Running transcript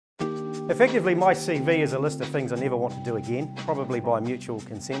Effectively, my CV is a list of things I never want to do again, probably by mutual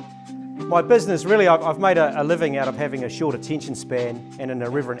consent. My business, really, I've made a living out of having a short attention span and an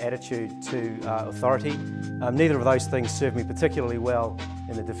irreverent attitude to authority. Neither of those things serve me particularly well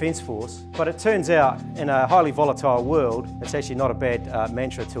in the Defence Force, but it turns out in a highly volatile world, it's actually not a bad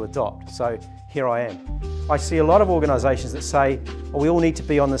mantra to adopt, so here I am. I see a lot of organisations that say, well, we all need to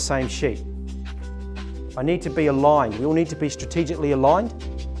be on the same sheet. I need to be aligned, we all need to be strategically aligned,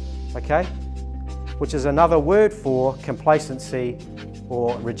 okay? Which is another word for complacency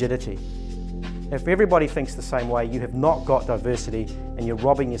or rigidity. If everybody thinks the same way, you have not got diversity and you're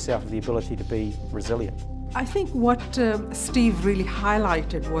robbing yourself of the ability to be resilient. I think what Steve really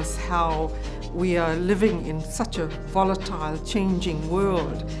highlighted was how we are living in such a volatile, changing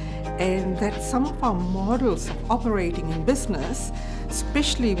world, and that some of our models of operating in business,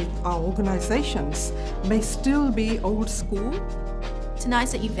 especially with our organizations, may still be old school.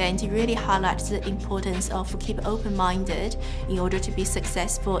 Tonight's event really highlights the importance of keeping open-minded in order to be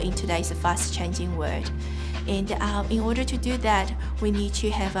successful in today's fast-changing world. And in order to do that, we need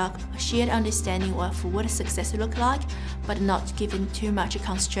to have a shared understanding of what success looks like, but not giving too much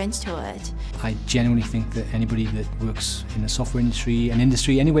constraints to it. I genuinely think that anybody that works in the software industry, an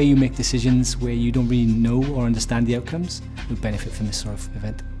industry, anywhere you make decisions where you don't really know or understand the outcomes, will benefit from this sort of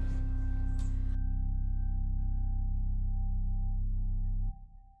event.